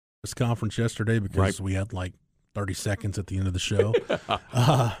press conference yesterday because we had like 30 seconds at the end of the show.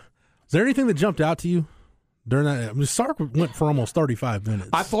 Is there anything that jumped out to you during that? I mean, Sark went for almost 35 minutes.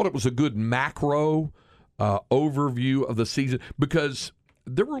 I thought it was a good macro overview of the season because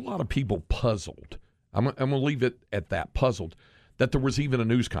there were a lot of people puzzled. I'm going to leave it at that, puzzled, that there was even a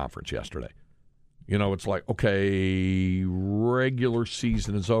news conference yesterday. You know, it's like, okay, regular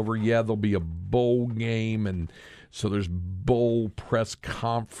season is over. Yeah, there'll be a bowl game, and so there's bowl press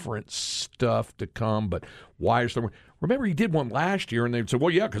conference stuff to come, but why is there one? Remember, he did one last year, and they said,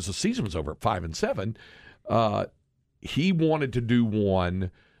 well, yeah, because the season was over at 5-7. He wanted to do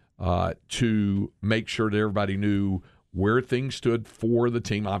one to make sure that everybody knew where things stood for the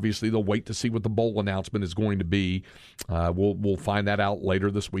team. Obviously, they'll wait to see what the bowl announcement is going to be. We'll find that out later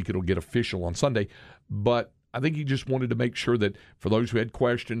this week. It'll get official on Sunday. But I think he just wanted to make sure that for those who had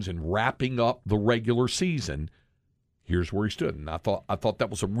questions in wrapping up the regular season, here's where he stood. And I thought that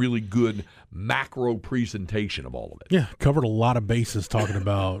was a really good macro presentation of all of it. Yeah, covered a lot of bases talking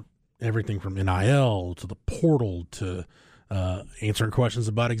about everything from NIL to the portal to answering questions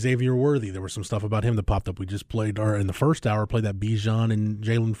about Xavier Worthy. There was some stuff about him that popped up. We just played, or in the first hour, played that Bijan and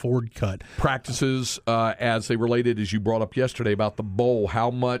Jalen Ford cut. Practices as they related, as you brought up yesterday, about the bowl.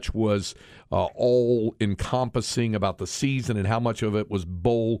 How much was all encompassing about the season, and how much of it was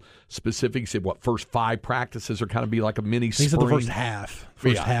bowl specific? He said, what, first 5 practices are kind of be like a mini spring? He said the first half.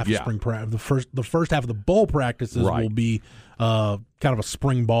 Of spring practice. The first half of the bowl practices will be kind of a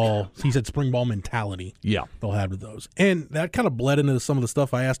spring ball. He said spring ball mentality. Yeah, they'll have with those, and that kind of bled into some of the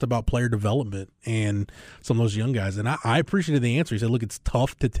stuff I asked about player development and some of those young guys. And I appreciated the answer. He said, "Look, it's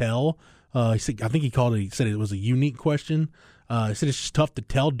tough to tell." He said, I think he said it was a unique question. He said it's just tough to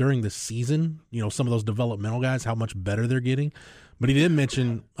tell during the season. You know, some of those developmental guys how much better they're getting. But he did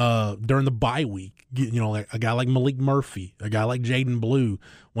mention during the bye week, you know, like a guy like Malik Murphy, a guy like Jaden Blue.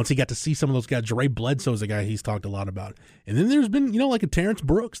 Once he got to see some of those guys, Jere Bledsoe's a guy he's talked a lot about. And then there's been, you know, like a Terrence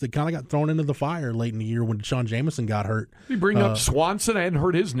Brooks that kind of got thrown into the fire late in the year when Deshaun Jameson got hurt. You bring up Swanson. I hadn't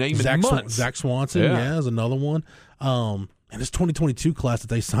heard his name in months. Zach Swanson, yeah, is another one. And this 2022 class that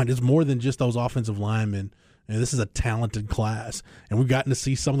they signed is more than just those offensive linemen. And this is a talented class, and we've gotten to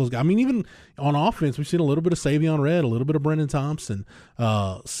see some of those guys. I mean, even on offense, we've seen a little bit of Savion Red, a little bit of Brendan Thompson.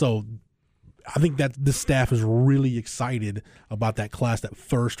 So I think that this staff is really excited about that class, that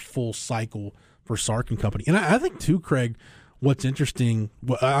first full cycle for Sark and company. And I think, too, Craig, what's interesting,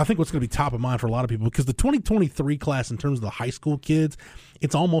 I think what's going to be top of mind for a lot of people, because the 2023 class in terms of the high school kids,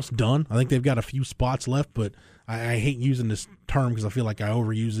 it's almost done. I think they've got a few spots left, but I hate using this term because I feel like I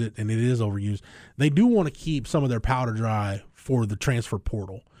overuse it, and it is overused. They do want to keep some of their powder dry for the transfer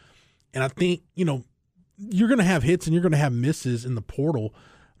portal. And I think, you know, you're going to have hits and you're going to have misses in the portal.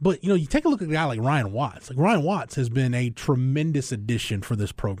 But, you know, you take a look at a guy like Ryan Watts. Like, Ryan Watts has been a tremendous addition for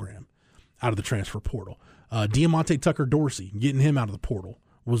this program out of the transfer portal. Diamante Tucker-Dorsey, getting him out of the portal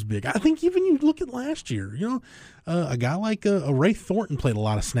was big. I think even you look at last year, you know, a guy like Ray Thornton played a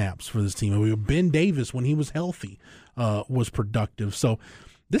lot of snaps for this team. Ben Davis, when he was healthy, was productive. So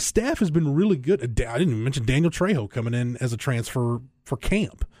this staff has been really good. I didn't even mention Daniel Trejo coming in as a transfer for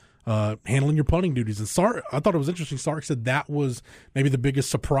camp, handling your punting duties. And Sark, I thought it was interesting. Sark said that was maybe the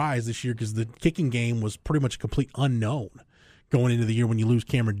biggest surprise this year because the kicking game was pretty much a complete unknown going into the year when you lose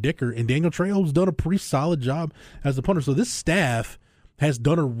Cameron Dicker. And Daniel Trejo's done a pretty solid job as the punter. So this staff has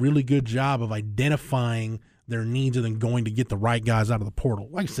done a really good job of identifying their needs and then going to get the right guys out of the portal.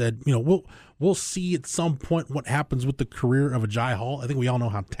 Like I said, you know, we'll see at some point what happens with the career of Agiye Hall. I think we all know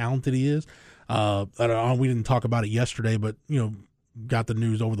how talented he is. I don't know, we didn't talk about it yesterday, but, you know, got the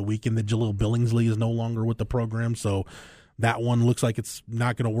news over the weekend that Jaleel Billingsley is no longer with the program, so that one looks like it's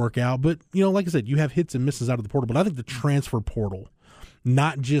not going to work out. But, you know, like I said, you have hits and misses out of the portal, but I think the transfer portal,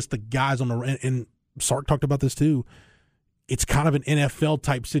 not just the guys on the – and Sark talked about this too – it's kind of an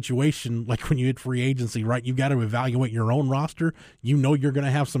NFL-type situation like when you hit free agency, right? You've got to evaluate your own roster. You know you're going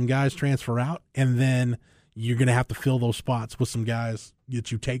to have some guys transfer out, and then you're going to have to fill those spots with some guys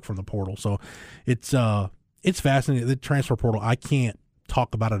that you take from the portal. So it's fascinating. The transfer portal, I can't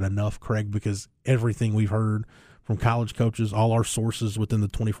talk about it enough, Craig, because everything we've heard from college coaches, all our sources within the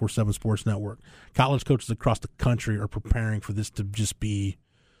 24/7 Sports Network, college coaches across the country are preparing for this to just be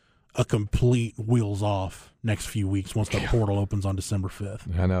a complete wheels off next few weeks once the portal opens on December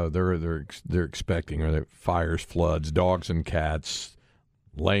 5th. I know they're expecting fires, floods, dogs and cats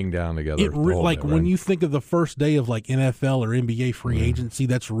laying down together. When you think of the first day of like NFL or NBA free agency,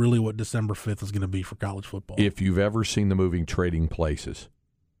 that's really what December 5th is going to be for college football. If you've ever seen the movie Trading Places,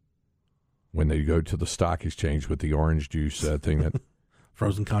 when they go to the stock exchange with the orange juice thing that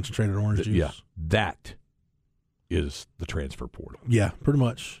frozen concentrated orange juice. Yeah, that is the transfer portal. Yeah, pretty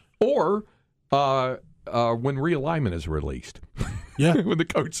much. Or when realignment is released. Yeah. When the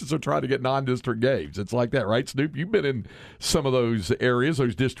coaches are trying to get non-district games. It's like that, right, Snoop? You've been in some of those areas,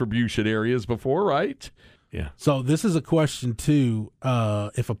 those distribution areas before, right? Yeah. So this is a question, too.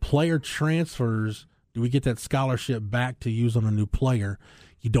 If a player transfers, do we get that scholarship back to use on a new player?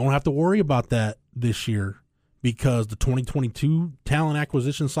 You don't have to worry about that this year because the 2022 talent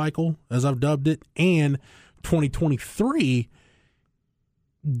acquisition cycle, as I've dubbed it, and 2023,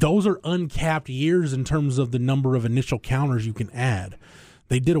 those are uncapped years in terms of the number of initial counters you can add.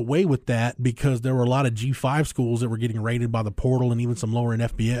 They did away with that because there were a lot of G5 schools that were getting rated by the portal, and even some lower in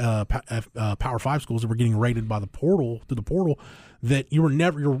Power 5 schools that were getting rated by the portal through the portal. That you were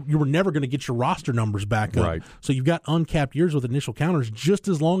never going to get your roster numbers back up. Right. So you've got uncapped years with initial counters. Just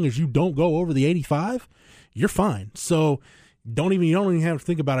as long as you don't go over the 85, you're fine. So you don't even have to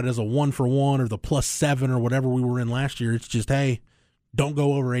think about it as a 1-for-1 or the +7 or whatever we were in last year. It's just, hey, don't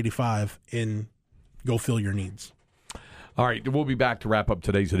go over 85 and go fill your needs. All right, we'll be back to wrap up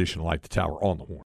today's edition of Light the Tower on the Horn.